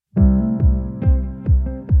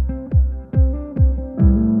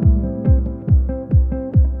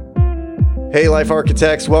Hey, Life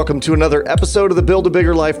Architects, welcome to another episode of the Build a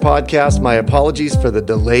Bigger Life podcast. My apologies for the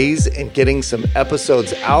delays in getting some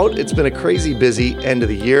episodes out. It's been a crazy busy end of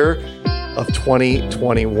the year of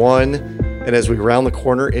 2021. And as we round the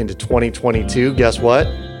corner into 2022, guess what?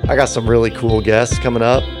 I got some really cool guests coming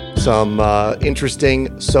up, some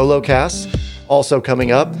interesting solo casts also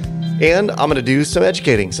coming up. And I'm going to do some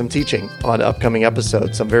educating, some teaching on upcoming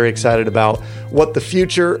episodes. I'm very excited about what the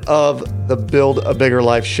future of the Build a Bigger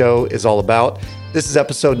Life show is all about. This is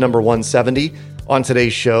episode number 170. On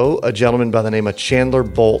today's show, a gentleman by the name of Chandler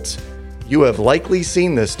Bolt. You have likely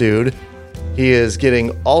seen this dude. He is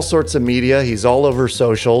getting all sorts of media. He's all over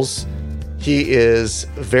socials. He is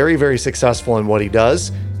very, very successful in what he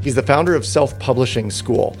does. He's the founder of Self Publishing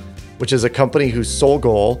School, which is a company whose sole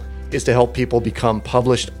goal is to help people become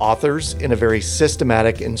published authors in a very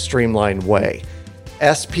systematic and streamlined way.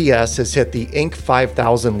 SPS has hit the Inc.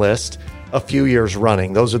 5000 list a few years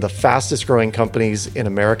running. Those are the fastest growing companies in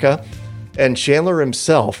America. And Chandler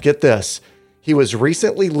himself, get this, he was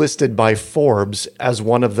recently listed by Forbes as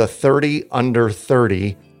one of the 30 under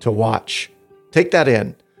 30 to watch. Take that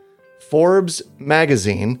in. Forbes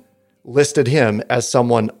magazine listed him as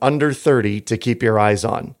someone under 30 to keep your eyes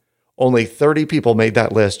on. Only 30 people made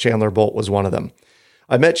that list. Chandler Bolt was one of them.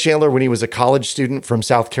 I met Chandler when he was a college student from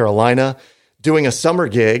South Carolina, doing a summer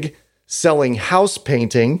gig, selling house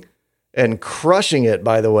painting and crushing it,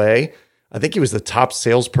 by the way. I think he was the top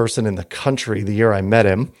salesperson in the country the year I met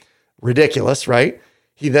him. Ridiculous, right?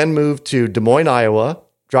 He then moved to Des Moines, Iowa,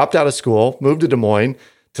 dropped out of school, moved to Des Moines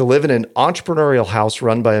to live in an entrepreneurial house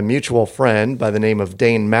run by a mutual friend by the name of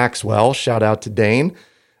Dane Maxwell. Shout out to Dane,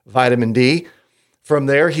 Vitamin D. From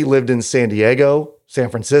there, he lived in San Diego,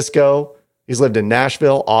 San Francisco. He's lived in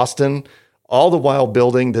Nashville, Austin, all the while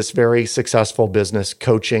building this very successful business,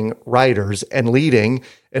 coaching writers and leading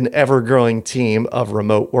an ever-growing team of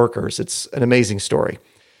remote workers. It's an amazing story.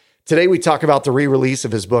 Today, we talk about the re-release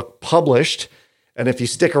of his book, Published. And if you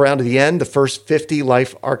stick around to the end, the first 50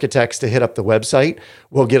 life architects to hit up the website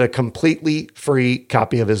will get a completely free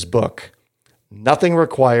copy of his book. Nothing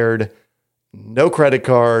required. No credit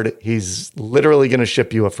card. He's literally going to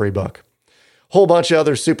ship you a free book. Whole bunch of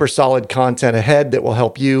other super solid content ahead that will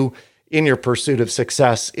help you in your pursuit of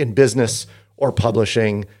success in business or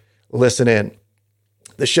publishing. Listen in.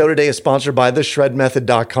 The show today is sponsored by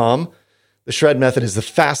theshredmethod.com. The Shred Method is the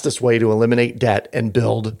fastest way to eliminate debt and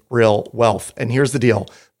build real wealth. And here's the deal.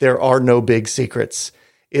 There are no big secrets.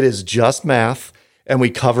 It is just math, and we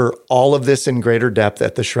cover all of this in greater depth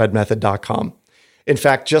at theshredmethod.com. In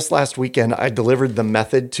fact, just last weekend, I delivered the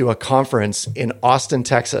method to a conference in Austin,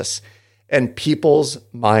 Texas, and people's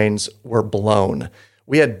minds were blown.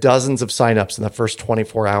 We had dozens of signups in the first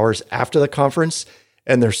 24 hours after the conference,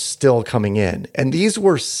 and they're still coming in. And these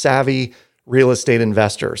were savvy real estate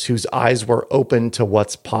investors whose eyes were open to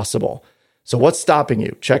what's possible. So what's stopping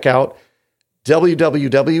you? Check out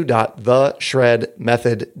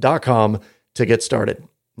www.theshredmethod.com to get started.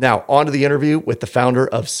 Now, on to the interview with the founder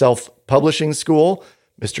of Self Publishing School,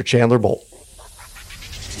 Mr. Chandler Bolt.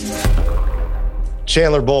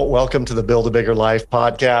 Chandler Bolt, welcome to the Build a Bigger Life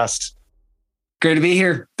podcast. Great to be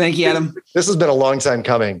here. Thank you, Adam. This has been a long time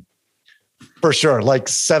coming, for sure. Like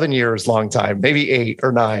 7 years, long time, maybe 8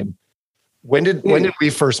 or 9. When did we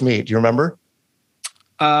first meet? Do you remember?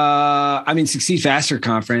 Succeed Faster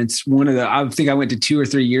conference. I think I went to 2 or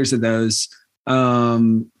 3 years of those.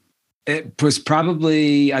 It was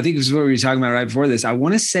probably, I think it was what we were talking about right before this. I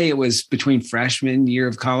want to say it was between freshman year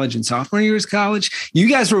of college and sophomore year of college. You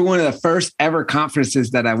guys were one of the first ever conferences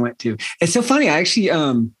that I went to. It's so funny. I actually,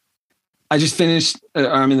 I just finished,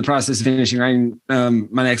 I'm in the process of finishing writing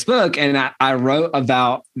my next book. And I wrote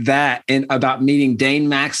about that and about meeting Dane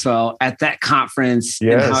Maxwell at that conference.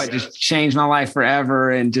 Yes. And how it just changed my life forever.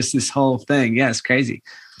 And just this whole thing. Yeah, it's crazy.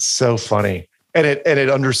 So funny. And it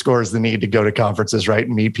underscores the need to go to conferences, right?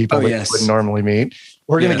 And meet people that you wouldn't normally meet.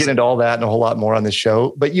 We're going to get into all that and a whole lot more on this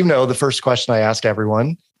show. But the first question I ask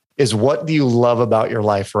everyone is, what do you love about your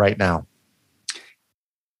life right now?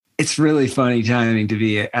 It's really funny timing to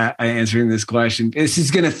be answering this question. This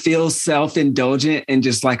is going to feel self-indulgent and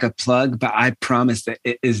just like a plug, but I promise that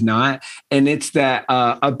it is not. And it's that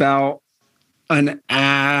about an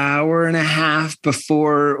hour and a half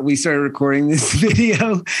before we started recording this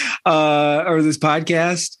video or this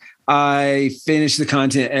podcast, I finished the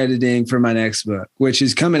content editing for my next book, which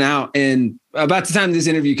is coming out in about the time this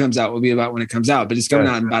interview comes out will be about when it comes out, but it's coming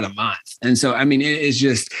out in about a month. And so,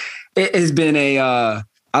 it has been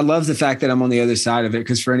I love the fact that I'm on the other side of it,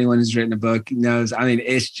 because for anyone who's written a book knows,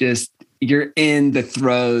 it's just you're in the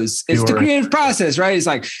throes. It's the creative process, right? It's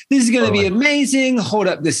like, this is going to be amazing. Hold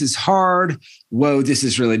up. This is hard. Whoa, this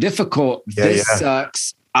is really difficult. This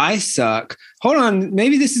sucks. I suck. Hold on.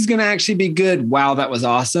 Maybe this is going to actually be good. Wow, that was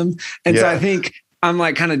awesome. And so I think I'm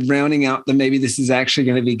like kind of rounding out the maybe this is actually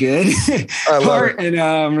going to be good part. And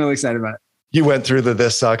I'm really excited about it. You went through the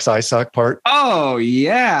this sucks, I suck part. Oh,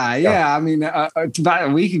 yeah. I mean, about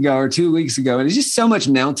a week ago or 2 weeks ago, and it's just so much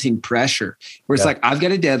mounting pressure where it's like, I've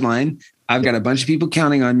got a deadline. I've got a bunch of people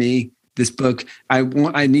counting on me. This book,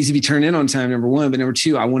 I needs to be turned in on time, number one. But number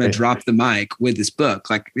two, I want to drop the mic with this book.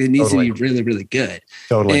 Like it needs to be really, really good.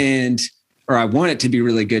 Or I want it to be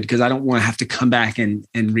really good because I don't want to have to come back and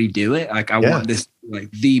redo it. Like I want this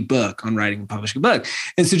like the book on writing and publishing a book.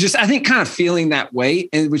 And so just, I think kind of feeling that weight,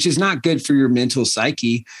 and which is not good for your mental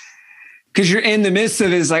psyche because you're in the midst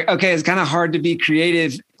of it. It's like, okay, it's kind of hard to be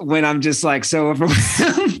creative when I'm just like so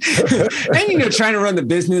overwhelmed and, trying to run the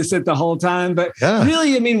business at the whole time. But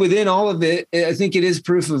really, I mean, within all of it, I think it is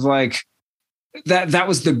proof of like that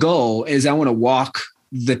was the goal is I want to walk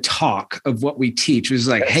the talk of what we teach, which is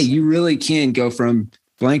like, hey, you really can go from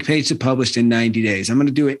blank page to published in 90 days. I'm going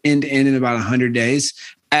to do it end to end in about 100 days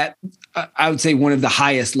at, I would say, one of the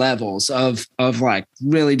highest levels of like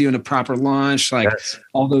really doing a proper launch, like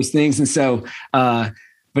all those things. And so, but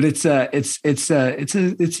it's a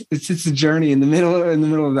journey in the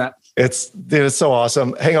middle of that. It's so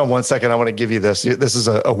awesome. Hang on one second. I want to give you this. This is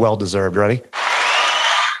a well-deserved. Ready?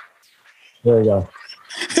 There you go.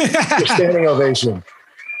 Your standing ovation.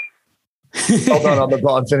 Hold on,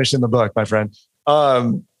 I'm finishing the book, my friend.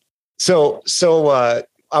 So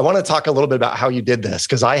I want to talk a little bit about how you did this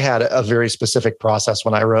because I had a very specific process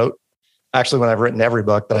when I wrote. Actually, when I've written every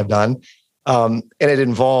book that I've done, and it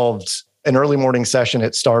involved an early morning session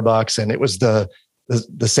at Starbucks, and it was the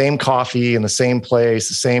same coffee in the same place,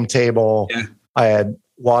 the same table. Yeah. I had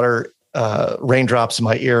water, raindrops in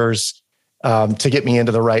my ears to get me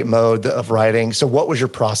into the right mode of writing. So, what was your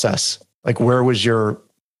process? Like, where was your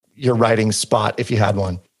writing spot if you had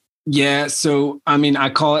one? Yeah. So, I mean, I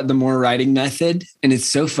call it the more writing method. And it's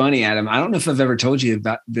so funny, Adam. I don't know if I've ever told you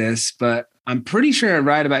about this, but I'm pretty sure I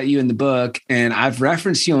write about you in the book, and I've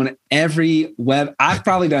referenced you on every web. I've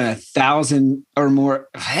probably done 1,000 or more,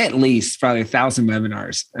 at least probably 1,000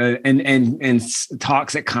 webinars and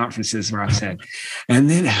talks at conferences where I've said, and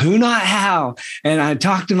then who not how. And I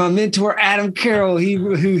talked to my mentor, Adam Carroll,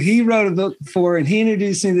 who he wrote a book before, and he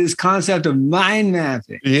introduced me to this concept of mind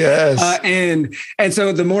mapping. Yes. And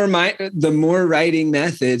so the more writing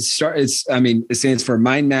methods it stands for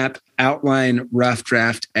mind map, outline, rough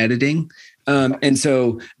draft, editing. And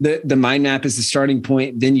so the mind map is the starting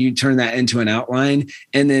point. Then you turn that into an outline.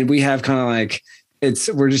 And then we have kind of like,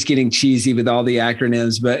 we're just getting cheesy with all the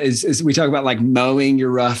acronyms, but we talk about like mowing your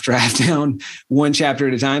rough draft down one chapter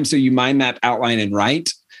at a time. So you mind map, outline, and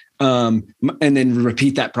write. And then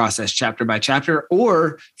repeat that process chapter by chapter.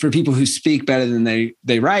 Or for people who speak better than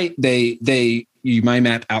they write, you mind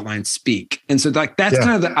map, outline, speak. And so like, that's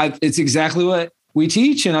kind of it's exactly what we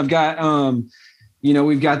teach. And I've got,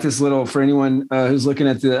 we've got this little, for anyone who's looking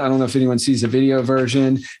at I don't know if anyone sees the video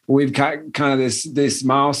version, we've got kind of this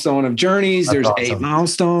milestone of journeys. That's There's awesome. 8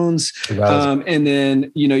 milestones. And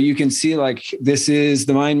then, you can see like, this is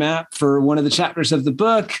the mind map for one of the chapters of the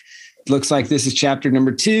book. It looks like this is chapter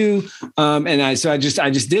number 2. And I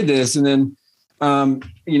just did this. And then, I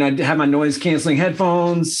have my noise canceling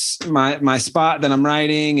headphones, my spot that I'm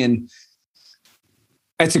writing, and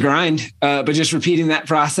it's a grind, but just repeating that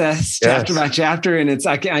process chapter by chapter. And it's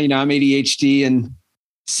like, I'm ADHD and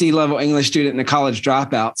C-level English student and a college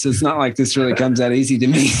dropout. So it's not like this really comes that easy to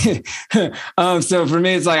me. So for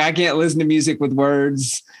me, it's like, I can't listen to music with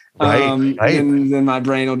words. Right. And then my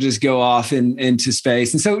brain will just go off into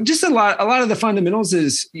space. And so just a lot of the fundamentals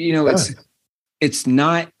is, it's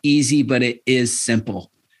not easy, but it is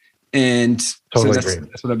simple. And totally so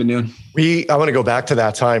that's what I've been doing. I want to go back to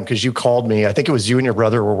that time because you called me. I think it was you and your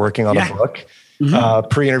brother were working on a book. Mm-hmm.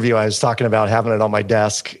 Pre-interview, I was talking about having it on my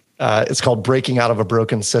desk. It's called Breaking Out of a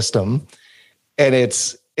Broken System. And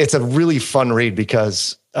it's a really fun read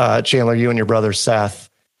because Chandler, you and your brother Seth,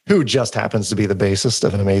 who just happens to be the bassist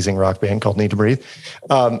of an amazing rock band called Need to Breathe,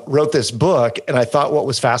 wrote this book. And I thought what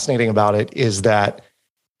was fascinating about it is that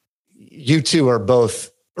you two are both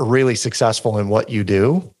really successful in what you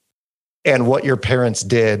do and what your parents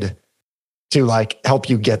did to like help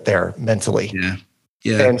you get there mentally. Yeah.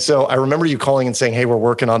 Yeah. And so I remember you calling and saying, hey, we're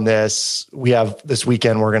working on this. We have this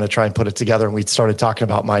weekend, we're going to try and put it together. And we started talking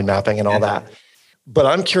about mind mapping and all that. But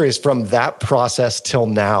I'm curious, from that process till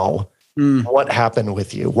now, what happened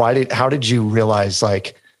with you? How did you realize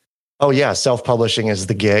like, oh yeah, self-publishing is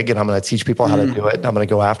the gig and I'm going to teach people how to do it and I'm going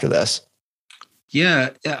to go after this? Yeah.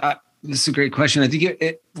 This is a great question. I think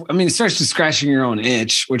it starts to scratching your own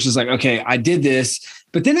itch, which is like, okay, I did this,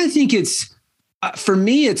 but then I think it's, for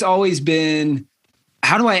me, it's always been,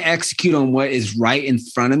 how do I execute on what is right in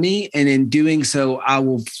front of me? And in doing so, I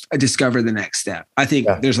will discover the next step. I think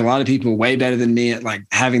there's a lot of people way better than me at like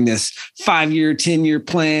having this 5-year, 10-year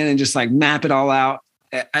plan and just like map it all out.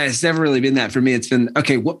 It's never really been that for me. It's been,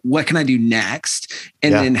 okay, what can I do next?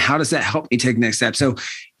 And then how does that help me take the next step? So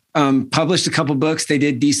published a couple books. They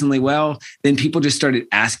did decently well. Then people just started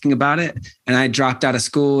asking about it. And I dropped out of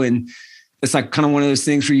school, and it's like kind of one of those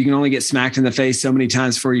things where you can only get smacked in the face so many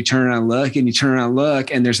times before you turn around and look, and you turn around and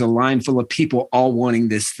look, and there's a line full of people all wanting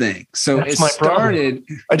this thing. So that's it started.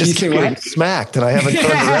 I just keep getting smacked, and I haven't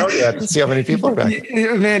turned around yet to see how many people are back.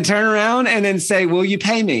 Man, turn around and then say, will you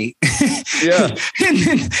pay me? Yeah.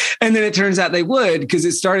 and then it turns out they would, because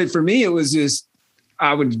it started for me. It was just,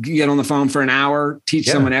 I would get on the phone for an hour, teach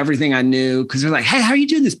someone everything I knew. Cause they're like, hey, how are you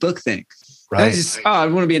doing this book thing? Right. I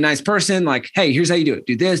want to be a nice person. Like, hey, here's how you do it.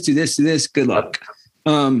 Do this, do this, do this. Good luck.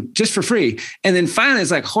 Just for free. And then finally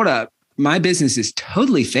it's like, hold up. My business is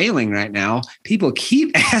totally failing right now. People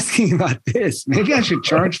keep asking about this. Maybe I should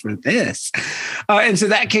charge for this. And so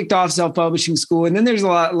that kicked off self-publishing school. And then there's a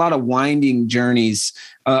lot of winding journeys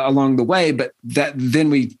along the way. But then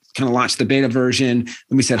we kind of launched the beta version,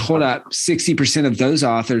 and we said, hold up, 60% of those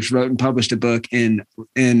authors wrote and published a book in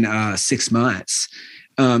 6 months.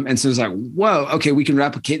 And so it's like, whoa, okay, we can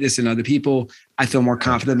replicate this in other people. I feel more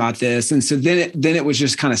confident about this. And so then it was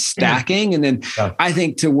just kind of stacking. And then I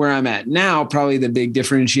think to where I'm at now, probably the big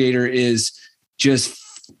differentiator is just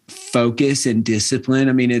focus and discipline.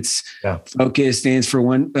 I mean, it's focus stands for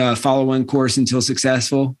follow one course until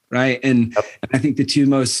successful. Right. And I think the two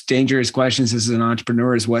most dangerous questions as an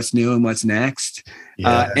entrepreneur is what's new and what's next.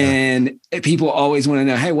 And people always want to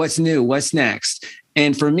know, hey, what's new? What's next?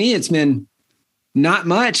 And for me, it's been not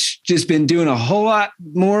much, just been doing a whole lot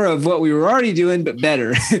more of what we were already doing, but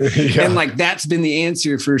better. And like, that's been the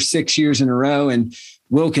answer for 6 years in a row, and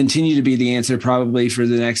will continue to be the answer probably for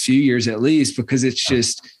the next few years at least, because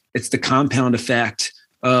it's the compound effect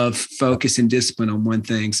of focus and discipline on one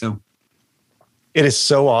thing. So it is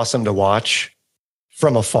so awesome to watch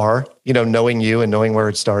from afar, knowing you and knowing where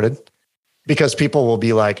it started, because people will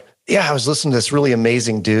be like, yeah, I was listening to this really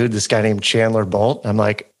amazing dude, this guy named Chandler Bolt. I'm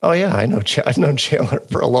like, oh yeah, I've known Chandler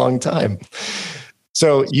for a long time.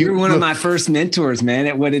 So you're one of my first mentors, man.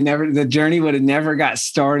 The journey would have never got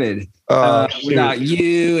started without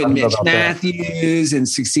you and Mitch Matthews and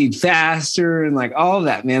Succeed Faster and like all of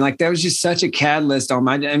that, man. Like that was just such a catalyst on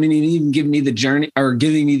even giving me the journey, or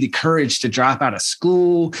giving me the courage to drop out of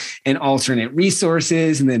school and alternate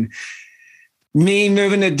resources. And then me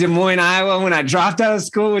moving to Des Moines, Iowa, when I dropped out of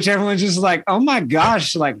school, which everyone's just like, oh my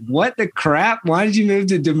gosh, like what the crap? Why did you move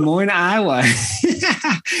to Des Moines, Iowa?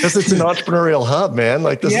 Because it's an entrepreneurial hub, man.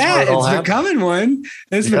 Like this is where it all happens.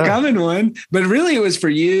 It's becoming one. But really it was for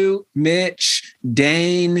you, Mitch,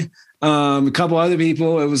 Dane, a couple other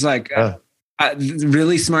people. It was like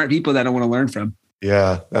really smart people that I want to learn from.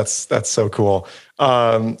 Yeah, that's so cool.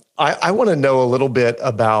 I want to know a little bit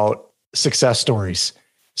about success stories.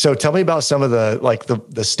 So tell me about some of the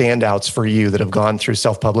standouts for you that have gone through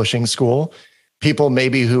self-publishing school. People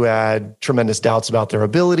maybe who had tremendous doubts about their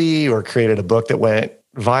ability or created a book that went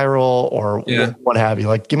viral or what have you.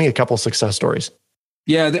 Like, give me a couple success stories.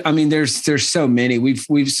 Yeah, I mean, there's so many. We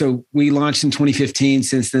launched in 2015.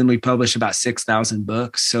 Since then, we published about 6,000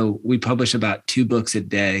 books. So we publish about 2 books a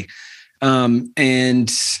day, so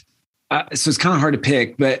it's kind of hard to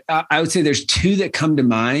pick. But I would say there's 2 that come to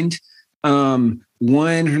mind.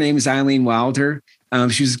 One, her name is Eileen Wilder.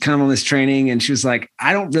 She was kind of on this training, and she was like,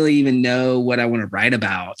 I don't really even know what I want to write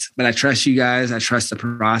about, but I trust you guys. I trust the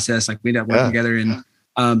process. Like we ended up working together,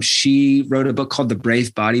 and she wrote a book called The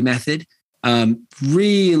Brave Body Method.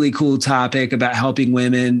 Really cool topic about helping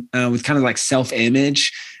women with kind of like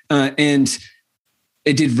self-image. And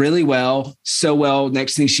it did really well. So well.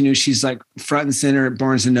 Next thing she knew, she's like front and center at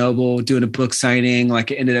Barnes & Noble doing a book signing. Like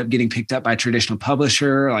it ended up getting picked up by a traditional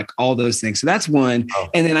publisher, like all those things. So that's one. Oh.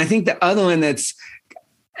 And then I think the other one that's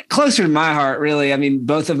closer to my heart, really, I mean,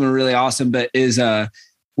 both of them are really awesome, but is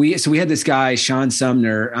we had this guy, Sean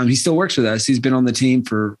Sumner. He still works with us. He's been on the team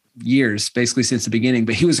for years, basically since the beginning,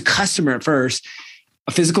 but he was a customer at first,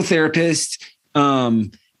 a physical therapist.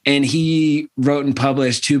 And he wrote and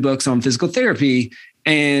published 2 books on physical therapy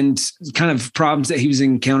and kind of problems that he was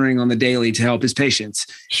encountering on the daily to help his patients.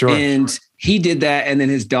 Sure. And he did that. And then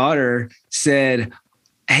his daughter said,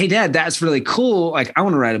 hey, Dad, that's really cool. Like, I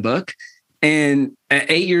want to write a book. And at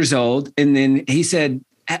 8 years old. And then he said,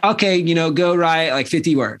 okay, go write like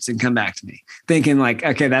 50 words and come back to me, thinking like,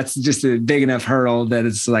 okay, that's just a big enough hurdle that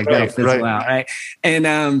it's like, that'll fizzle out. Right.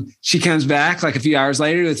 And she comes back like a few hours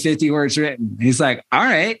later with 50 words written. He's like, all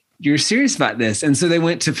right, you're serious about this. And so they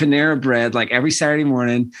went to Panera Bread like every Saturday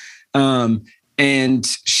morning. And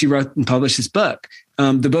she wrote and published this book.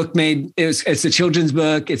 The book it's a children's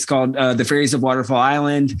book. It's called The Fairies of Waterfall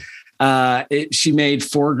Island. She made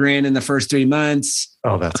 $4,000 in the first 3 months.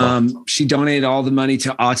 Oh, that's awesome. She donated all the money to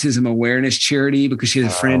Autism Awareness Charity because she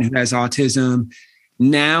has a friend who has autism.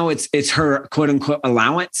 Now it's her quote unquote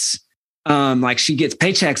allowance. Like she gets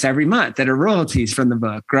paychecks every month that are royalties from the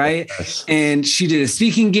book. Right. Yes. And she did a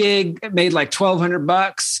speaking gig, made like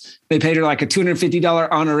 $1,200. They paid her like a $250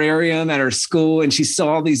 honorarium at her school. And she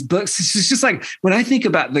saw all these books. It's just like, when I think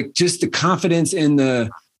about just the confidence in the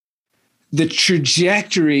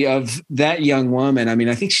trajectory of that young woman. I mean,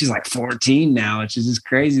 I think she's like 14 now, which is just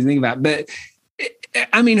crazy to think about. But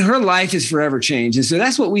I mean, her life is forever changed. And so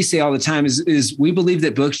that's what we say all the time is we believe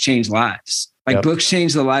that books change lives. Like books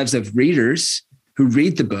change the lives of readers who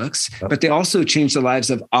read the books, but they also change the lives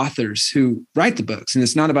of authors who write the books. And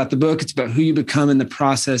it's not about the book. It's about who you become in the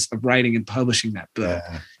process of writing and publishing that book.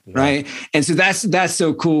 Yeah. Right. And so that's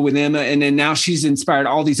so cool with Emma. And then now she's inspired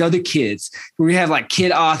all these other kids. We have like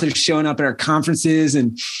kid authors showing up at our conferences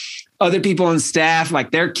and other people on staff,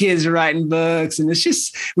 like their kids are writing books. And it's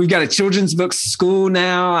just, we've got a children's book school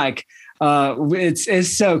now. Like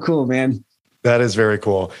it's so cool, man. That is very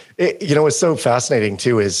cool. What's so fascinating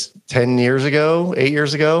too is 8 years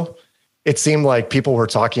ago, it seemed like people were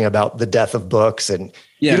talking about the death of books and,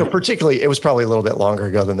 particularly it was probably a little bit longer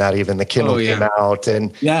ago than that. Even the Kindle came out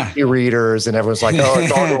and e-readers and everyone's like, oh,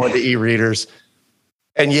 it's all going to e-readers.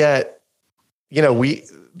 And yet,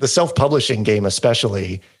 the self-publishing game,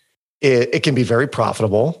 especially, it can be very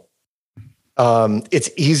profitable.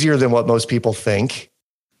 It's easier than what most people think.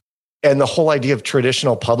 And the whole idea of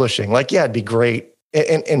traditional publishing, like, it'd be great.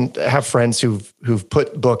 And have friends who've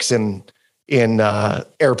put books in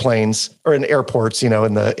airplanes or in airports, in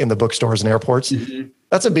the bookstores and airports. Mm-hmm.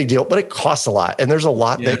 That's a big deal, but it costs a lot. And there's a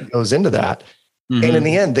lot that goes into that. Mm-hmm. And in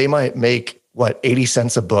the end, they might make 80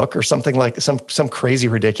 cents a book or something like some crazy,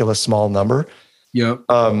 ridiculous small number. Yep.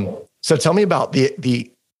 So tell me about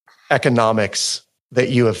the economics that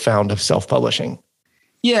you have found of self-publishing.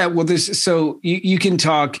 Yeah, well, you can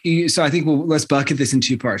talk. So I think let's bucket this in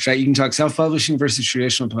 2 parts, right? You can talk self-publishing versus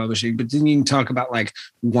traditional publishing, but then you can talk about like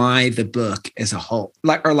why the book as a whole,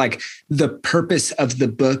 like the purpose of the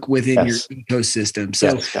book within your ecosystem.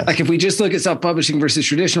 So like if we just look at self-publishing versus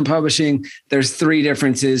traditional publishing, there's 3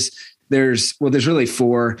 differences. There's really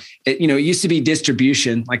 4. It used to be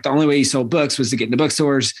distribution. Like the only way you sold books was to get into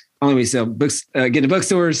bookstores. Only way you sell books, get into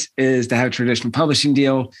bookstores is to have a traditional publishing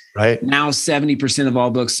deal. Right. Now, 70% of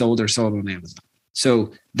all books sold are sold on Amazon.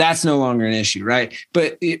 So that's no longer an issue, right?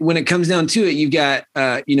 But when it comes down to it, you've got,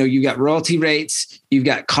 you've got royalty rates, you've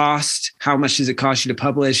got cost. How much does it cost you to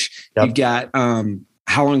publish? Yep. You've got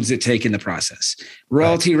how long does it take in the process?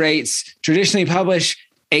 Royalty rates traditionally publish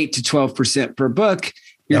 8 to 12% per book.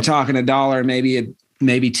 You're talking $1,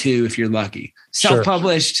 maybe $2 if you're lucky.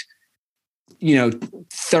 Self-published,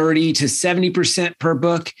 30 to 70% per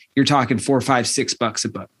book. You're talking $4, $5, $6 a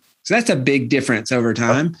book. So that's a big difference over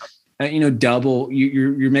time. Double.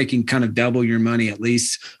 You're making kind of double your money at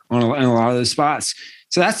least on a lot of those spots.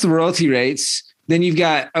 So that's the royalty rates. Then you've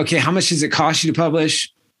got how much does it cost you to publish?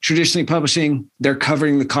 Traditionally publishing, they're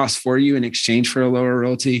covering the cost for you in exchange for a lower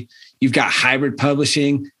royalty. You've got hybrid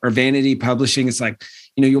publishing or vanity publishing. It's like,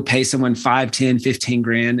 you'll pay someone $5, $10,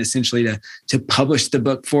 $15,000 essentially to publish the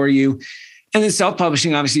book for you. And then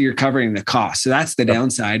self-publishing, obviously you're covering the cost. So that's the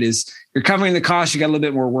downside is you're covering the cost. You got a little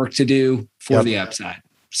bit more work to do for the upside.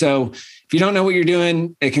 So if you don't know what you're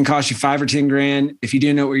doing, it can cost you $5 or $10,000. If you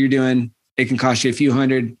do know what you're doing, it can cost you a few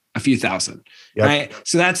hundred, a few thousand. Yep. Right.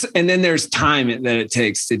 So and then there's time that it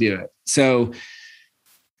takes to do it. So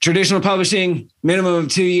traditional publishing, minimum of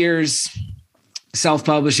 2 years.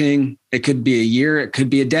 Self-publishing, it could be a year, it could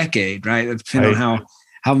be a decade, right? Depending on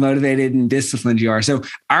how motivated and disciplined you are. So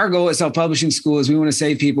our goal at Self-Publishing School is we want to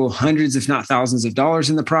save people hundreds, if not thousands of dollars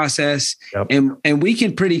in the process. Yep. And we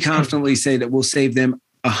can pretty confidently say that we'll save them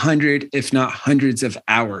 100, if not hundreds of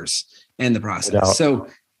hours in the process. So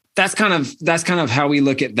that's kind of how we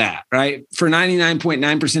look at that, right? For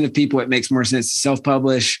 99.9% of people, it makes more sense to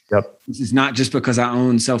self-publish. Yep. This is not just because I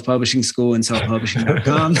own Self-Publishing School and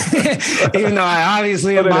selfpublishing.com, even though I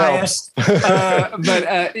obviously am biased.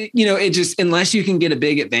 But it just, unless you can get a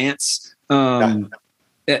big advance,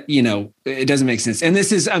 it doesn't make sense. And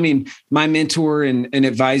this is, I mean, my mentor and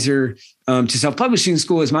advisor to self-publishing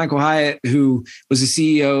school is Michael Hyatt, who was the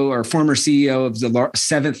CEO or former CEO of the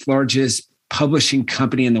seventh largest publishing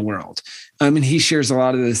company in the world. And he shares a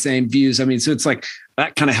lot of the same views. I mean, so it's like,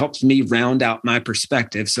 that kind of helps me round out my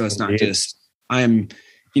perspective. So it's not just, I'm,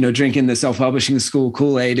 drinking the self-publishing school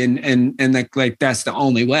Kool-Aid and like that's the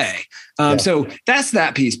only way. So that's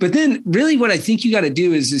that piece. But then really what I think you got to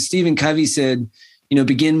do is, as Stephen Covey said,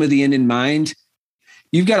 begin with the end in mind.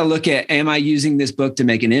 You've got to look at, am I using this book to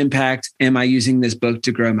make an impact? Am I using this book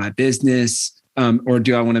to grow my business? Or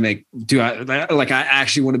do I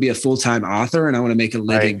actually want to be a full-time author and I want to make a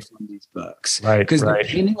living from these books? Right. Because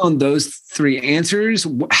depending on those three answers,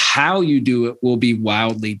 how you do it will be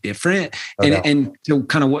wildly different. And to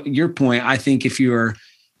kind of what your point, I think if you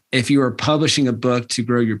are publishing a book to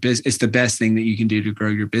grow your business, it's the best thing that you can do to grow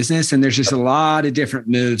your business. And there's just a lot of different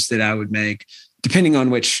moves that I would make depending on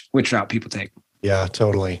which route people take. Yeah,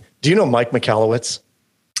 totally. Do you know Mike Michalowicz?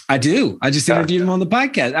 I do. I just interviewed him on the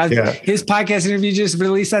podcast. His podcast interview just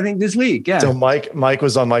released, I think, this week. Yeah. So Mike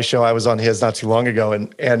was on my show. I was on his not too long ago.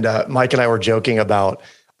 And Mike and I were joking about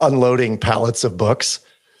unloading pallets of books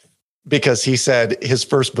because he said his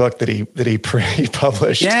first book that he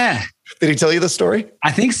published. Yeah. Did he tell you the story?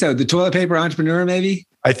 I think so. The Toilet Paper Entrepreneur, maybe?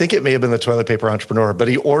 I think it may have been the Toilet Paper Entrepreneur, but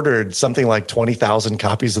he ordered something like 20,000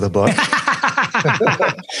 copies of the book.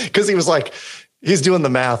 Because he was like, he's doing the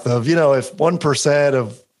math of, if 1%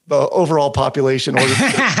 of the overall population orders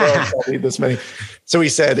I'll need this many. So he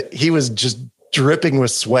said he was just dripping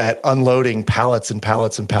with sweat, unloading pallets and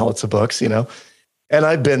pallets and pallets of books, And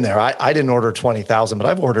I've been there. I didn't order 20,000, but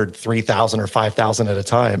I've ordered 3,000 or 5,000 at a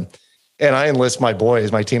time. And I enlist my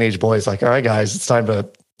teenage boys, like, all right, guys, it's time to,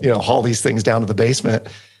 haul these things down to the basement.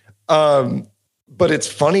 But it's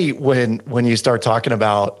funny when you start talking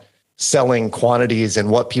about selling quantities and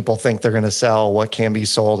what people think they're going to sell, what can be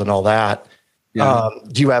sold and all that. Yeah.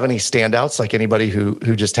 Do you have any standouts, like anybody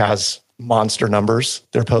who just has monster numbers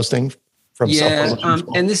they're posting from?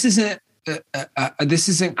 And this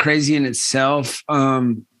isn't crazy in itself.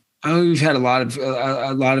 We've had a lot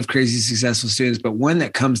of crazy successful students, but one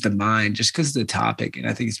that comes to mind just because of the topic, and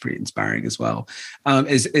I think it's pretty inspiring as well,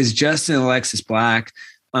 is Justin Alexis Black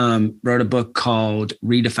wrote a book called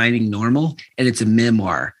Redefining Normal, and it's a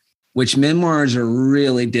memoir. Which memoirs are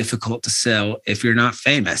really difficult to sell if you're not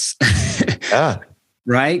famous. Yeah.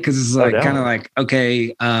 Right? Because it's like kind of like,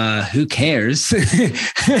 okay, who cares?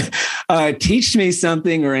 Teach me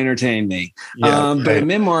something or entertain me. But a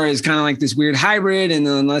memoir is kind of like this weird hybrid. And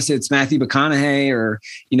unless it's Matthew McConaughey or,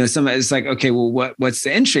 somebody, it's like, okay, well, what's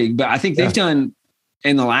the intrigue? But I think they've done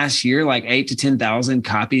in the last year, like 8,000 to 10,000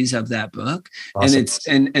 copies of that book. Awesome. And it's,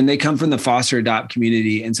 and they come from the foster adopt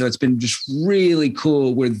community. And so it's been just really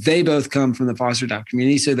cool where they both come from the foster adopt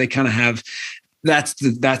community. So they kind of have, that's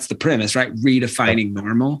the premise, right? Redefining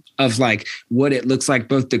normal of like what it looks like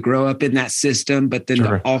both to grow up in that system, but then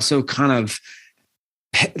to also kind of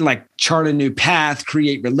like chart a new path,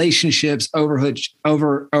 create relationships,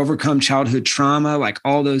 overcome childhood trauma, like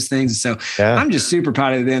all those things. So I'm just super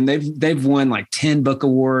proud of them. They've won like 10 book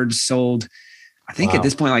awards, sold, I think at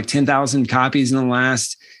this point, like 10,000 copies in the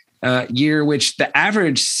last year, which the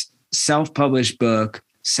average self-published book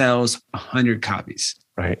sells 100 copies.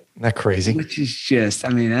 Right. Isn't that crazy? Which is just,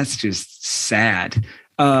 that's just sad.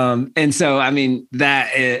 And so,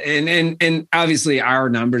 that, and obviously our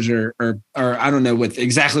numbers are I don't know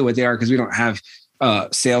exactly what they are because we don't have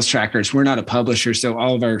sales trackers. We're not a publisher. So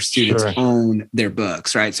all of our students own their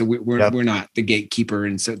books, right? So we're not the gatekeeper.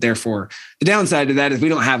 And so therefore the downside to that is we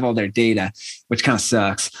don't have all their data, which kind of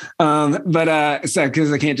sucks. But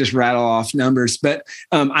because I can't just rattle off numbers, but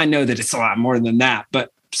I know that it's a lot more than that,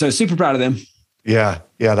 but so super proud of them. Yeah.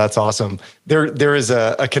 Yeah. That's awesome. There is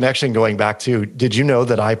a connection going back to, did you know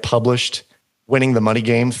that I published Winning the Money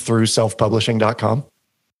Game through selfpublishing.com?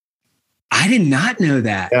 I did not know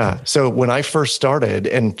that. Yeah. So when I first started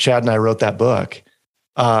and Chad and I wrote that book,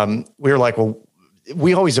 we were like, well,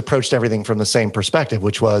 we always approached everything from the same perspective,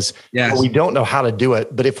 which was, well, we don't know how to do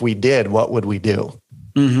it, but if we did, what would we do?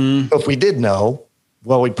 Mm-hmm. So if we did know,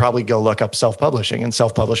 well, we'd probably go look up self-publishing, and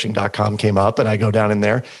selfpublishing.com came up, and I go down in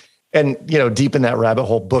there. And, deep in that rabbit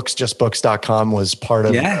hole, justbooks.com was part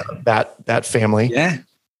of that family. Yeah.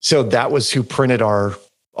 So that was who printed our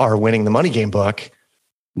Winning the Money Game book.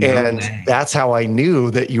 And that's how I knew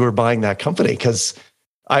that you were buying that company. Cause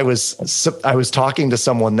I was talking to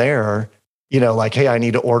someone there, like, hey, I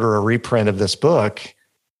need to order a reprint of this book.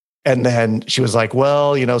 And then she was like,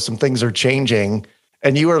 well, some things are changing.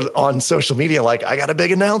 And you were on social media, like, I got a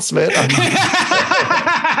big announcement.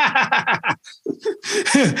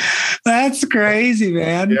 That's crazy,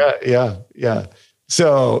 man. Yeah.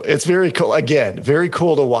 So it's very cool. Again, very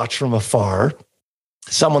cool to watch from afar.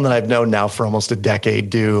 Someone that I've known now for almost a decade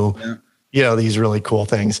do, these really cool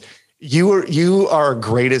things. You are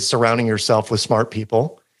great at surrounding yourself with smart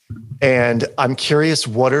people. And I'm curious,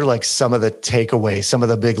 what are like some of the takeaways, some of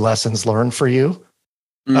the big lessons learned for you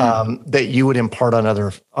that you would impart on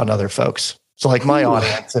other folks? So like my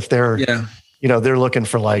audience, if they're, they're looking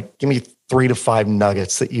for like, give me 3 to 5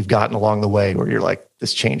 nuggets that you've gotten along the way where you're like,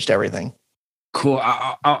 this changed everything. Cool.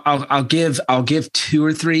 I'll give 2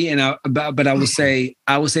 or 3, but I will say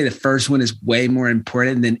the first one is way more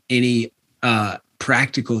important than any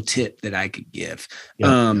practical tip that I could give.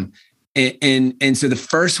 Yeah. And so the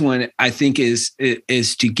first one I think is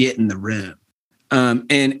to get in the room.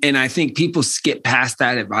 And I think people skip past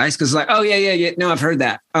that advice because like, oh yeah. No, I've heard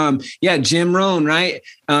that. Jim Rohn, right?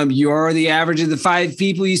 You are the average of the 5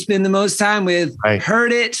 people you spend the most time with. Right.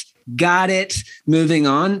 Heard it, got it, moving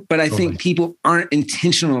on. But I think people aren't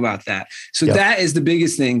intentional about that. So that is the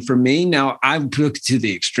biggest thing for me. Now I've took it to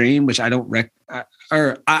the extreme, which I don't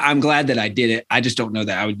I'm glad that I did it. I just don't know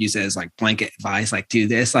that I would use it as like blanket advice, like do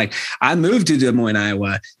this. Like I moved to Des Moines,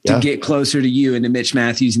 Iowa to get closer to you and to Mitch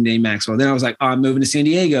Matthews and Dave Maxwell. Then I was like, oh, I'm moving to San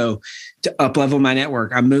Diego to up-level my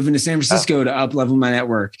network. I'm moving to San Francisco to up-level my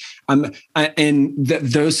network.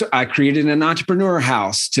 I created an entrepreneur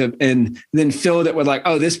house and then filled it with like,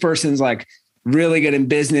 oh, this person's like really good in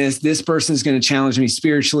business. This person's going to challenge me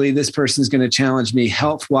spiritually. This person's going to challenge me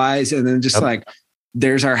health-wise. And then just like,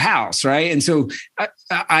 there's our house, right? And so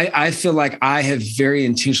I feel like I have very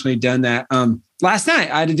intentionally done that. Last night,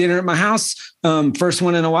 I had a dinner at my house, first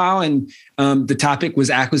one in a while, and the topic was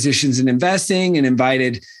acquisitions and investing, and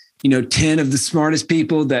invited 10 of the smartest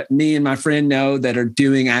people that me and my friend know that are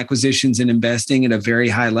doing acquisitions and investing at a very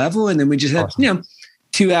high level. And then we just had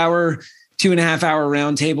 2.5 hour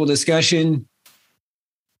roundtable discussion.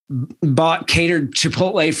 Bought catered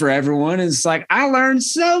Chipotle for everyone. And it's like, I learned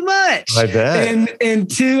so much in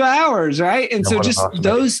 2 hours. Right. And so just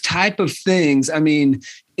those type of things. I mean,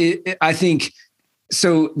 I think,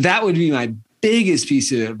 so that would be my biggest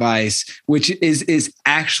piece of advice, which is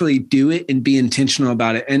actually do it and be intentional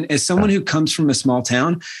about it. And as someone who comes from a small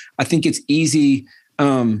town, I think it's easy.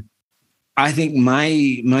 I think my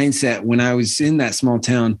mindset when I was in that small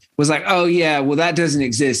town was like, oh yeah, well that doesn't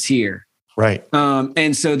exist here. Right.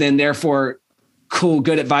 And so then therefore, cool,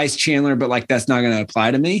 good advice, Chandler, but like, that's not going to apply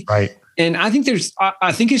to me. Right. And I think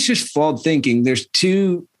I think it's just flawed thinking. There's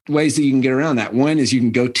 2 ways that you can get around that. One is you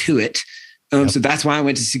can go to it. So that's why I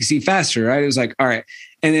went to Succeed Faster, right? It was like, all right.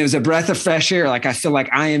 And it was a breath of fresh air. Like, I feel like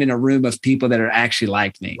I am in a room of people that are actually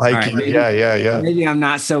like me. Maybe I'm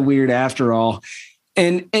not so weird after all.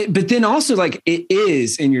 But then also like it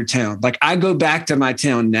is in your town. Like I go back to my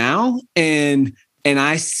town now and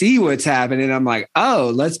I see what's happening. I'm like,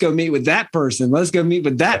 oh, let's go meet with that person. Let's go meet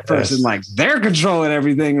with that person. Like they're controlling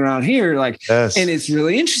everything around here. Like, and it's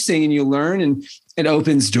really interesting and you learn and it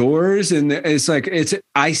opens doors. And it's like,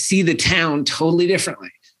 I see the town totally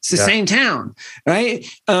differently. It's the same town. Right.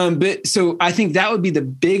 But so I think that would be the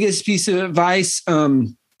biggest piece of advice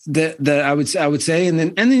that I would say. And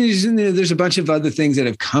then there's a bunch of other things that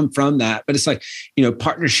have come from that, but it's like,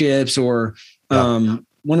 partnerships or,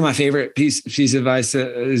 one of my favorite piece of advice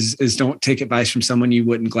is don't take advice from someone you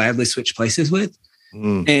wouldn't gladly switch places with,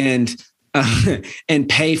 and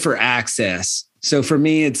pay for access. So for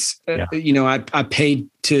me, it's I paid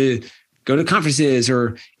to go to conferences,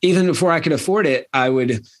 or even before I could afford it, I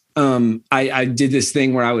would I did this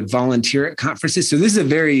thing where I would volunteer at conferences. So this is a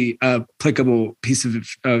very applicable piece of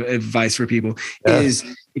advice for people: is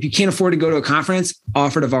if you can't afford to go to a conference,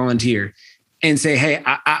 offer to volunteer. And say, hey,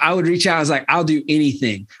 I would reach out. I was like, I'll do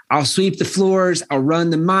anything. I'll sweep the floors. I'll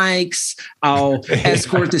run the mics. I'll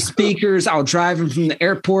escort the speakers. I'll drive them from the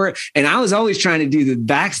airport. And I was always trying to do the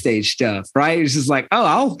backstage stuff, right? It's just like,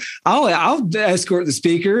 oh, I'll escort the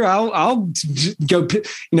speaker. I'll go.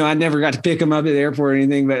 I never got to pick them up at the airport or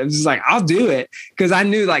anything, but it was just like, I'll do it because I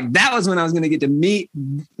knew like that was when I was going to get to meet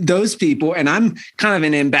those people. And I'm kind of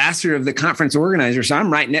an ambassador of the conference organizer, so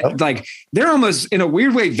I'm right now. Like they're almost in a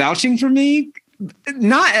weird way vouching for me.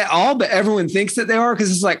 Not at all, but everyone thinks that they are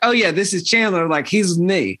because it's like, oh yeah, this is Chandler. Like he's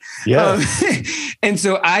me. Yeah. And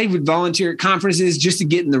so I would volunteer at conferences just to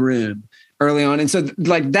get in the room early on. And so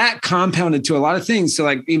like that compounded to a lot of things. So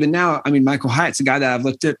like even now, I mean, Michael Hyatt's a guy that I've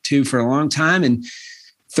looked up to for a long time. And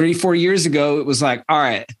 3-4 years ago, it was like, all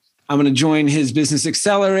right, I'm going to join his business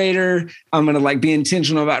accelerator. I'm going to like be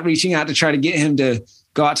intentional about reaching out to try to get him to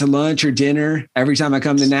go out to lunch or dinner every time I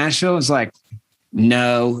come to Nashville. It's like,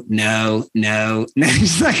 no.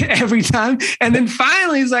 Just like every time. And then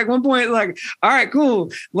finally he's like one point, like, all right,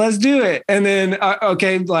 cool, let's do it. And then,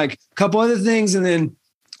 okay, like a couple other things. And then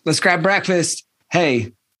let's grab breakfast.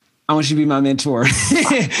 Hey, I want you to be my mentor.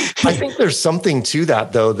 I think there's something to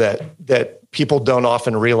that though, that people don't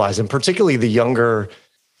often realize, and particularly the younger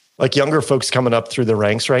folks coming up through the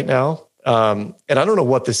ranks right now. And I don't know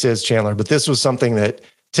what this is, Chandler, but this was something that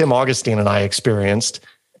Tim Augustine and I experienced,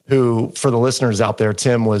 who, for the listeners out there,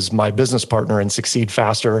 Tim was my business partner in Succeed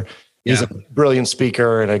Faster. He's a brilliant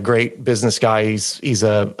speaker and a great business guy. He's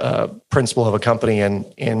a principal of a company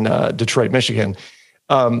in Detroit, Michigan.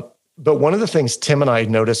 But one of the things Tim and I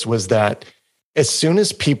noticed was that as soon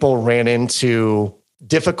as people ran into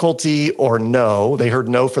difficulty or no, they heard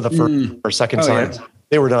no for the first or second time,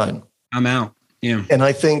 they were done. I'm out. Yeah. And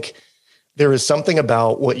I think there is something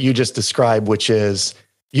about what you just described, which is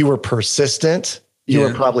you were persistent. You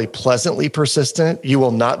were probably pleasantly persistent. You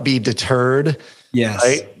will not be deterred. Yes.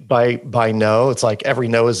 Right? By no. It's like every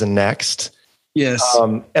no is a next. Yes.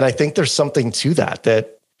 And I think there's something to that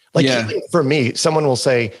like even for me, someone will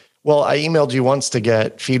say, well, I emailed you once to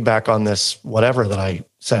get feedback on this, whatever that I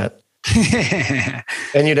sent.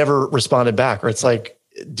 And you never responded back. Or it's like,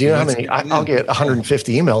 do you know how many, I'll get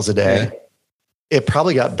 150 emails a day. Yeah. It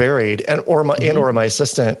probably got buried or my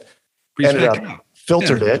assistant ended up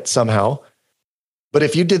filtered it somehow. But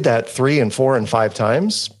if you did that 3 and 4 and 5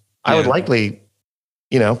 times, I would likely,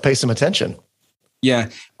 pay some attention. Yeah.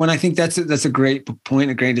 When I think that's a great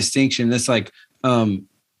point, a great distinction. That's like,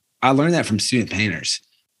 I learned that from student painters.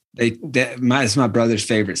 It's my brother's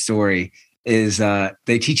favorite story is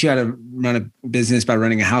they teach you how to run a business by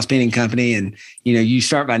running a house painting company. And, you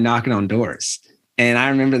start by knocking on doors. And I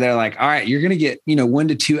remember they're like, all right, you're going to get, 1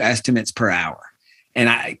 to 2 estimates per hour. And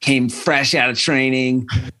I came fresh out of training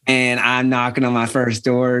and I'm knocking on my first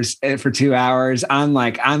doors for 2 hours. I'm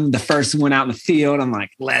the first one out in the field. I'm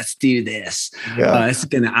like, let's do this. Yeah.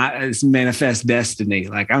 It's manifest destiny.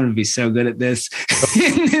 Like, I'm going to be so good at this.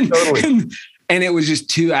 Totally. And it was just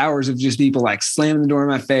 2 hours of just people like slamming the door in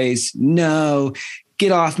my face. No,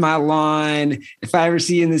 get off my lawn. If I ever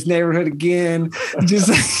see you in this neighborhood again, just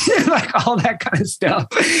like all that kind of stuff.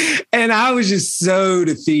 And I was just so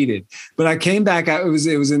defeated. But I came back. It was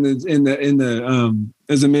in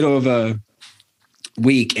the middle of a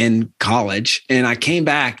week in college, and I came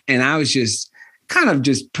back, and I was just kind of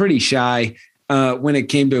just pretty shy when it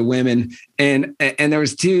came to women. And there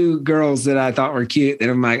was 2 girls that I thought were cute that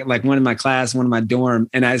were one in my class, one in my dorm.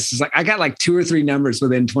 And I was just like, I got like 2 or 3 numbers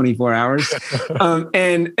within 24 hours.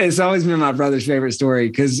 And it's always been my brother's favorite story.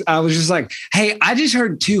 Cause I was just like, hey, I just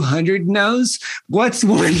heard 200 no's. What's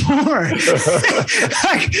one more?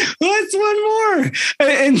 Like, what's one more?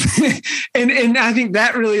 And I think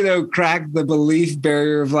that really though cracked the belief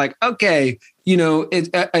barrier of like, okay,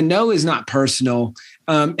 a no is not personal.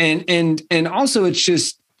 And also it's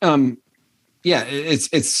just,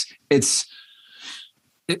 it's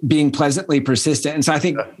being pleasantly persistent. And so I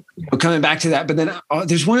think coming back to that, but then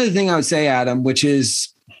there's one other thing I would say, Adam, which is,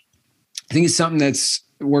 I think it's something that's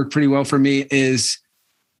worked pretty well for me is,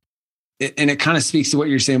 and it kind of speaks to what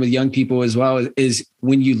you're saying with young people as well, is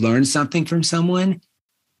when you learn something from someone,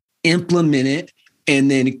 implement it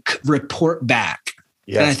and then report back.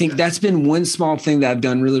 Yes. And I think that's been one small thing that I've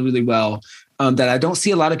done really, really well. That I don't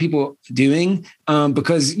see a lot of people doing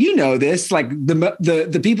because this, like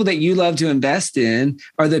the people that you love to invest in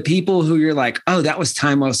are the people who you're like, oh, that was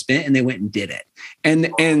time well spent, and they went and did it.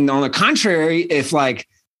 And on the contrary,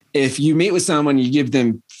 if you meet with someone, you give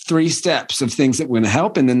them 3 steps of things that will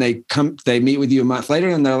help, and then they meet with you a month later,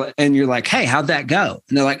 and you're like, hey, how'd that go?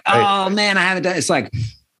 And they're like, oh man, I haven't done. It's like,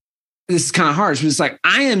 this is kind of harsh, but it's like,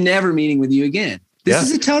 I am never meeting with you again. This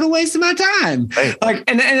is a total waste of my time. Right. Like,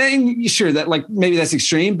 and sure that like, maybe that's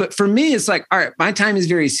extreme, but for me, it's like, all right, my time is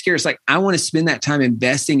very scarce. Like I want to spend that time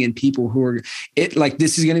investing in people who are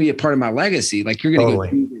this is going to be a part of my legacy. Like you're going to go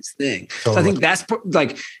do this thing. Totally. So I think that's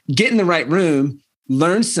like get in the right room,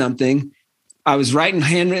 learn something. I was writing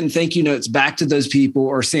handwritten thank you notes back to those people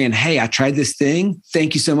or saying, hey, I tried this thing.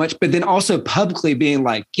 Thank you so much. But then also publicly being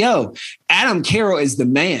like, yo, Adam Carroll is the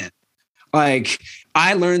man. Like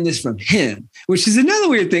I learned this from him, which is another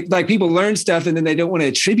weird thing. Like people learn stuff and then they don't want to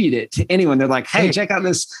attribute it to anyone. They're like, hey, check out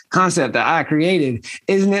this concept that I created.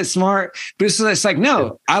 Isn't it smart? But it's like,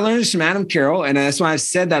 no, I learned this from Adam Carroll. And that's why I've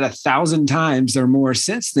said that 1,000 times or more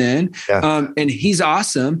since then. Yeah. And he's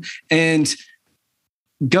awesome. And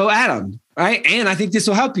go Adam. Right. And I think this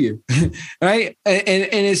will help you. Right. And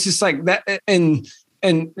it's just like that.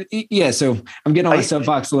 And yeah, so I'm getting on my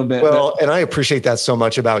soapbox a little bit. Well, and I appreciate that so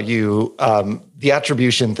much about you. the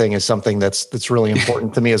attribution thing is something that's really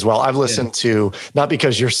important to me as well. I've listened to, not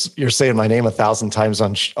because you're saying my name 1,000 times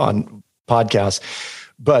on podcasts,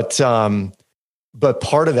 but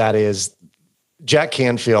part of that is Jack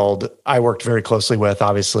Canfield, I worked very closely with,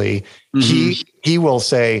 obviously. Mm-hmm. He will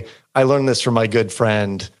say, I learned this from my good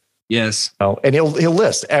friend. Yes. And he'll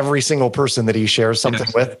list every single person that he shares something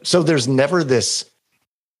with. So there's never this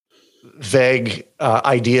vague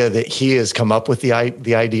idea that he has come up with the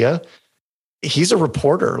idea. He's a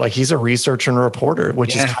reporter, like he's a researcher and a reporter,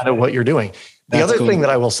 which is kind of what you're doing. The other thing that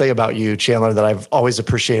I will say about you, Chandler, that I've always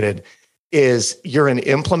appreciated is you're an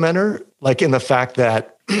implementer, like in the fact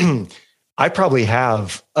that I probably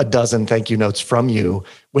have a dozen thank you notes from you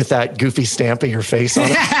with that goofy stamp of your face on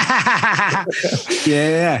it.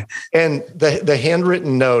 Yeah. And the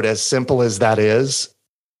handwritten note, as simple as that is,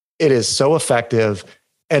 it is so effective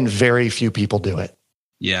and very few people do it.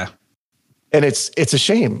 Yeah. And it's a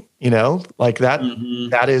shame, like that,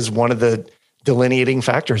 that is one of the delineating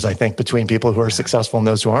factors, I think, between people who are successful and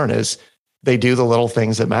those who aren't, is they do the little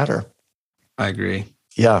things that matter. I agree.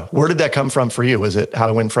 Yeah. Where did that come from for you? Was it How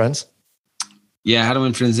to Win Friends? Yeah. How to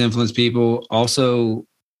Win Friends, Influence People. Also,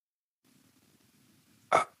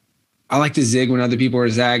 I like to zig when other people are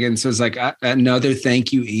zagging. So it's like another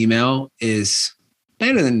thank you email is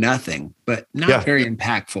better than nothing, but not very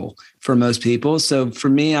impactful for most people. So for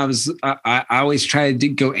me, I always try to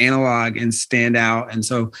go analog and stand out. And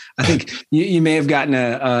so I think you may have gotten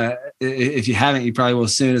if you haven't, you probably will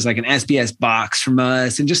soon, is like an SBS box from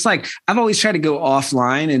us. And just like, I've always tried to go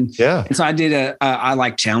offline. And so I did I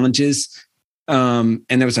like challenges. And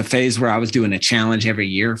there was a phase where I was doing a challenge every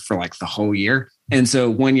year for like the whole year. And so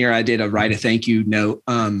one year I did write a thank you note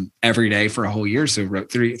every day for a whole year. So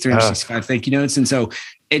wrote 365 thank you notes. And so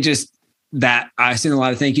it just, that I sent a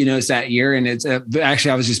lot of thank you notes that year. And it's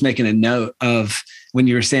actually, I was just making a note of when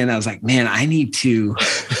you were saying that, I was like, man, I need to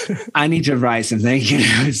write some thank you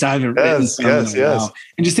notes. I haven't written some in a while.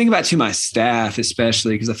 And just think about to my staff,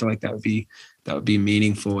 especially, because I feel like that would be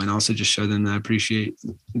meaningful, and also just show them that I appreciate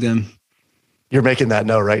them. You're making that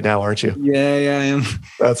note right now, aren't you? Yeah, I am.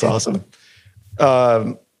 That's awesome.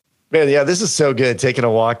 Man, yeah, this is so good. Taking a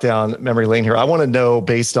walk down memory lane here. I want to know,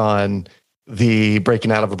 based on the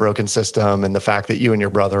breaking out of a broken system and the fact that you and your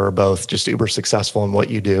brother are both just uber successful in what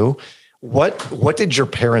you do, what did your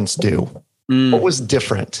parents do? What was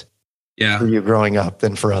different for you growing up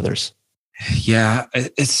than for others? Yeah,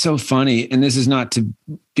 it's so funny. And this is not to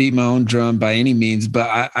beat my own drum by any means,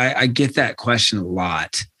 but I get that question a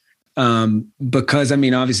lot. Because I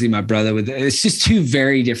mean, obviously my brother it's just two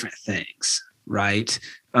very different things, right?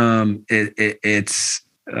 He's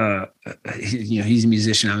a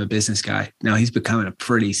musician. I'm a business guy. Now he's becoming a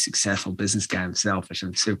pretty successful business guy himself, which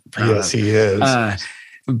I'm super proud of. Yes, he is.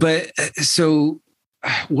 But so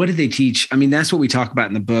what did they teach? I mean, that's what we talk about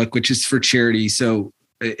in the book, which is for charity. So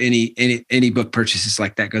any book purchases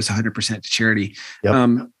like that goes 100% to charity.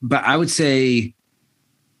 Yep. But I would say,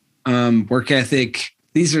 work ethic.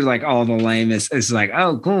 These are like all the lamest. It's like,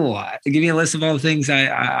 oh, cool. Give me a list of all the things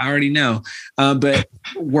I already know. But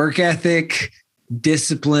work ethic,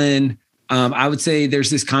 discipline. I would say there's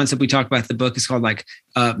this concept we talk about in the book. It's called like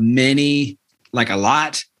many, like a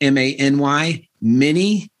lot, MANY,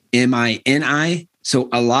 many, MINI. So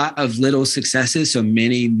a lot of little successes. So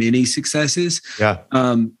many successes. Yeah.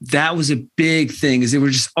 That was a big thing, is they were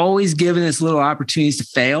just always giving us little opportunities to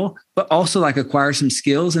fail, but also like acquire some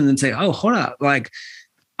skills and then say, oh, hold up. Like,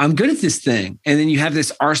 I'm good at this thing. And then you have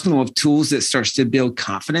this arsenal of tools that starts to build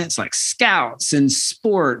confidence, like scouts and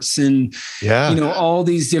sports and, all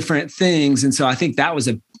these different things. And so I think that was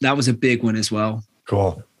a big one as well.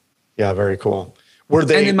 Cool. Yeah. Very cool. And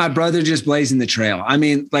then my brother just blazing the trail. I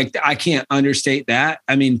mean, like, I can't understate that.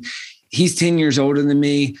 I mean, he's 10 years older than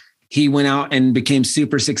me. He went out and became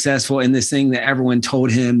super successful in this thing that everyone told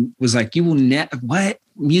him was like, you will what?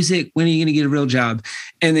 Music? When are you going to get a real job?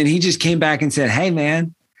 And then he just came back and said, hey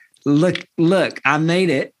man, look, I made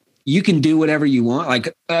it. You can do whatever you want.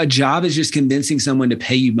 Like, a job is just convincing someone to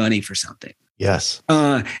pay you money for something. Yes.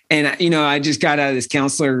 And I just got out of this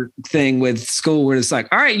counselor thing with school where it's like,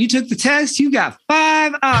 all right, you took the test. You got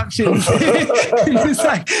 5 options. It's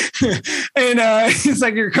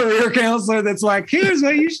like your career counselor that's like, here's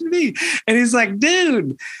what you should be. And he's like,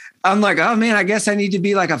 dude, I'm like, oh man, I guess I need to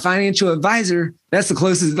be like a financial advisor. That's the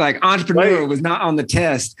closest. Like, entrepreneur was not on the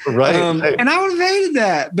test. Right. And I would have hated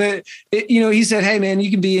that. But he said, hey man,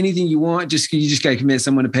 you can be anything you want. You just got to commit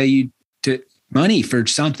someone to pay you money for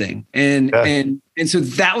something. And so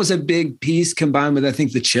that was a big piece, combined with, I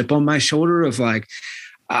think, the chip on my shoulder of like,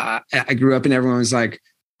 I grew up and everyone was like,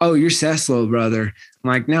 oh, you're Ceslo, brother. I'm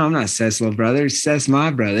like, no, I'm not Seth's little brother. Seth's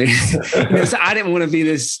my brother. So I didn't want to be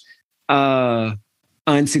this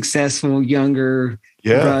unsuccessful younger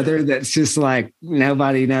brother that's just like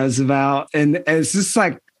nobody knows about. And it's just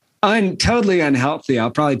like totally unhealthy.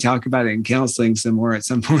 I'll probably talk about it in counseling some more at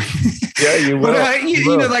some point. Yeah, you will. But,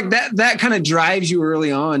 you know, like that kind of drives you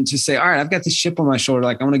early on to say, all right, I've got this chip on my shoulder.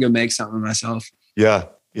 Like, I want to go make something of myself. Yeah.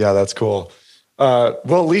 Yeah. That's cool. Well,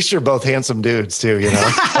 at least you're both handsome dudes too, you know.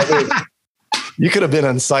 I mean, you could have been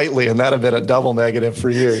unsightly and that'd have been a double negative for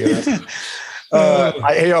you. You know?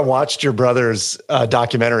 I watched your brother's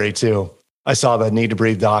documentary too. I saw the Need to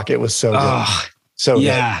Breathe doc. It was so good. So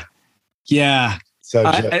yeah. good. Yeah. So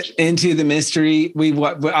Into the Mystery.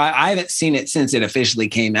 I haven't seen it since it officially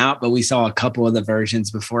came out, but we saw a couple of the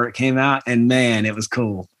versions before it came out, and man, it was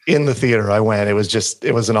cool. In the theater, I went. It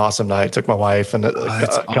was an awesome night. Took my wife and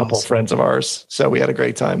a couple of friends of ours, so we had a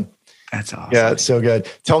great time. That's awesome. Yeah, it's so good.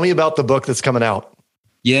 Tell me about the book that's coming out.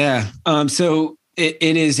 Yeah. So it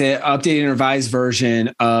is an updated and revised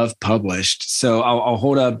version of Published. So I'll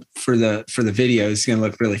hold up for the video. It's going to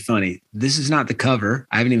look really funny. This is not the cover.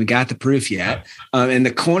 I haven't even got the proof yet. And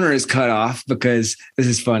the corner is cut off because this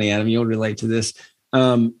is funny, Adam. You'll relate to this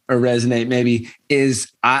or resonate maybe.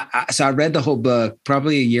 So I read the whole book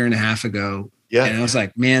probably a year and a half ago. Yeah. And I was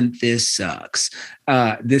like, man, this sucks.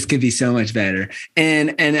 This could be so much better.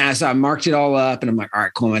 And so I marked it all up and I'm like, all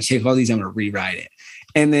right, cool. I'm going to take all these. I'm going to rewrite it.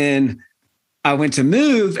 And then I went to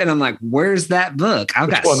move and I'm like, where's that book?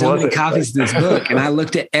 I've got so many copies of this book. And I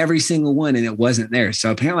looked at every single one and it wasn't there.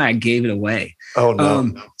 So apparently I gave it away. Oh,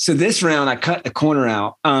 no. So this round I cut the corner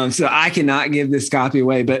out. So I cannot give this copy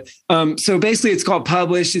away. But so basically it's called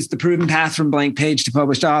Published. It's the proven path from blank page to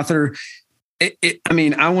published author. I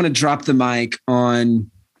want to drop the mic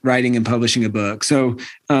on writing and publishing a book. So,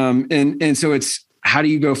 and so it's how do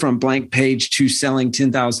you go from blank page to selling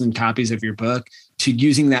 10,000 copies of your book to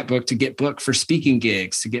using that book to get booked for speaking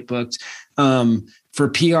gigs, to get booked for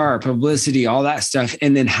PR, publicity, all that stuff.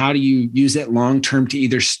 And then how do you use it long-term to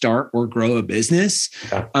either start or grow a business?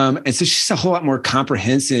 Yeah. And so it's just a whole lot more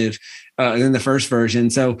comprehensive than the first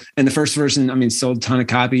version. So in the first version, sold a ton of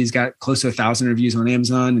copies, got close to 1,000 reviews on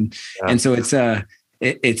Amazon. And so it's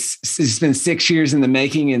been 6 years in the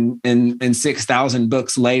making and 6,000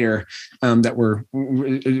 books later that we're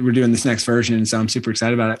doing this next version. And so I'm super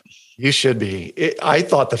excited about it. You should be. I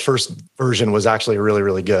thought the first version was actually really,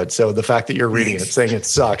 really good. So the fact that you're reading it, saying it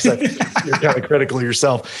sucks, you're kind of critical of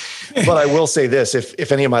yourself. But I will say this,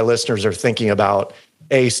 if any of my listeners are thinking about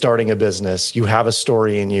starting a business, you have a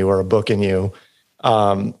story in you or a book in you.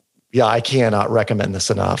 I cannot recommend this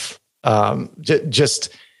enough. Just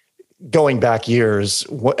going back years,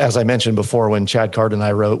 as I mentioned before, when Chad Card and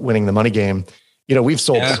I wrote Winning the Money Game, we've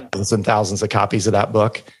sold thousands and thousands of copies of that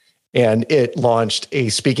book. And it launched a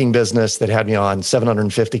speaking business that had me on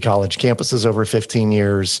 750 college campuses over 15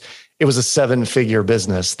 years. It was a 7-figure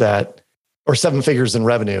business or 7 figures in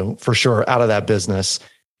revenue for sure out of that business.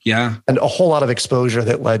 Yeah. And a whole lot of exposure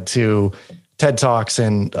that led to TED Talks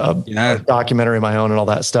and a documentary of my own and all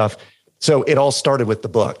that stuff. So it all started with the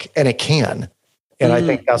book, and it can. And I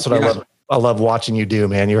think that's what I love. I love watching you do,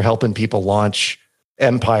 man. You're helping people launch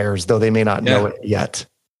empires, though they may not know it yet.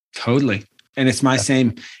 Totally. And it's my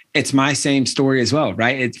same story as well,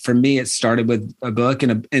 right? For me, it started with a book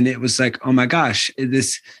and it was like, oh my gosh,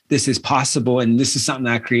 this is possible. And this is something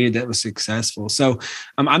I created that was successful. So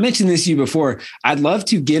I mentioned this to you before. I'd love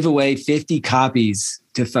to give away 50 copies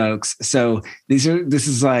to folks. So this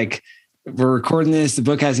is like, we're recording this. The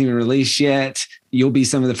book hasn't even released yet. You'll be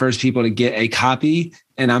some of the first people to get a copy,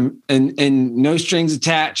 and no strings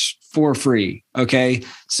attached, for free. Okay.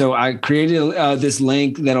 So I created this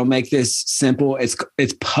link that'll make this simple. It's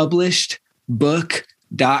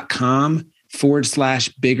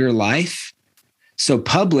publishedbook.com/bigger life. So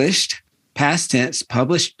published, past tense,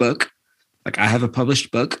 published book, like I have a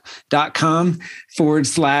published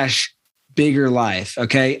book.com/bigger life.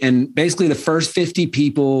 Okay. And basically the first 50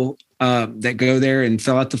 people that go there and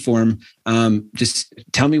fill out the form, just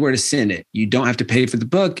tell me where to send it. You don't have to pay for the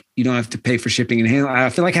book. You don't have to pay for shipping and handling. I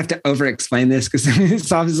feel like I have to over-explain this because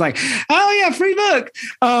it's always like, oh yeah, free book.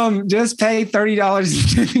 Just pay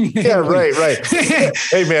 $30. Yeah, right.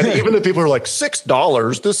 Hey man, even the people who are like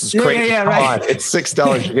 $6, this is crazy. Yeah, right. It's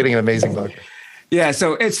 $6. You're getting an amazing book. Yeah,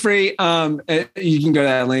 so it's free. You can go to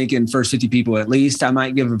that link, and first 50 people at least. I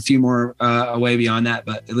might give a few more away beyond that,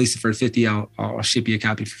 but at least the first 50, I'll ship you a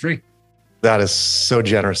copy for free. That is so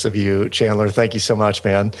generous of you, Chandler. Thank you so much,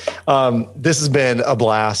 man. This has been a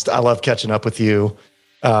blast. I love catching up with you.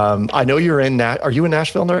 I know you're are you in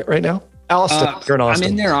Nashville right now? Austin. You're in Austin.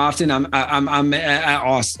 I'm in there often. I'm at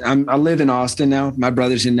Austin. I live in Austin now. My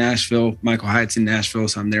brother's in Nashville. Michael Hyatt's in Nashville,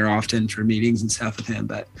 so I'm there often for meetings and stuff with him.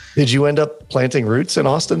 But did you end up planting roots in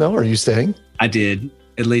Austin though? Or are you staying? I did,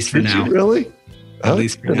 at least for did now. You really? At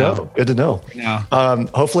least for now. Good to know. Yeah.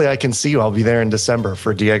 Hopefully I can see you. I'll be there in December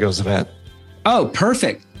for Diego's event. Oh,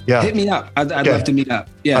 perfect. Yeah. Hit me up. I'd love to meet up.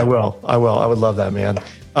 Yeah. I will. I would love that, man.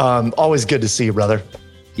 Always good to see you, brother.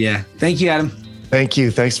 Yeah. Thank you, Adam. Thank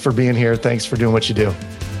you. Thanks for being here. Thanks for doing what you do.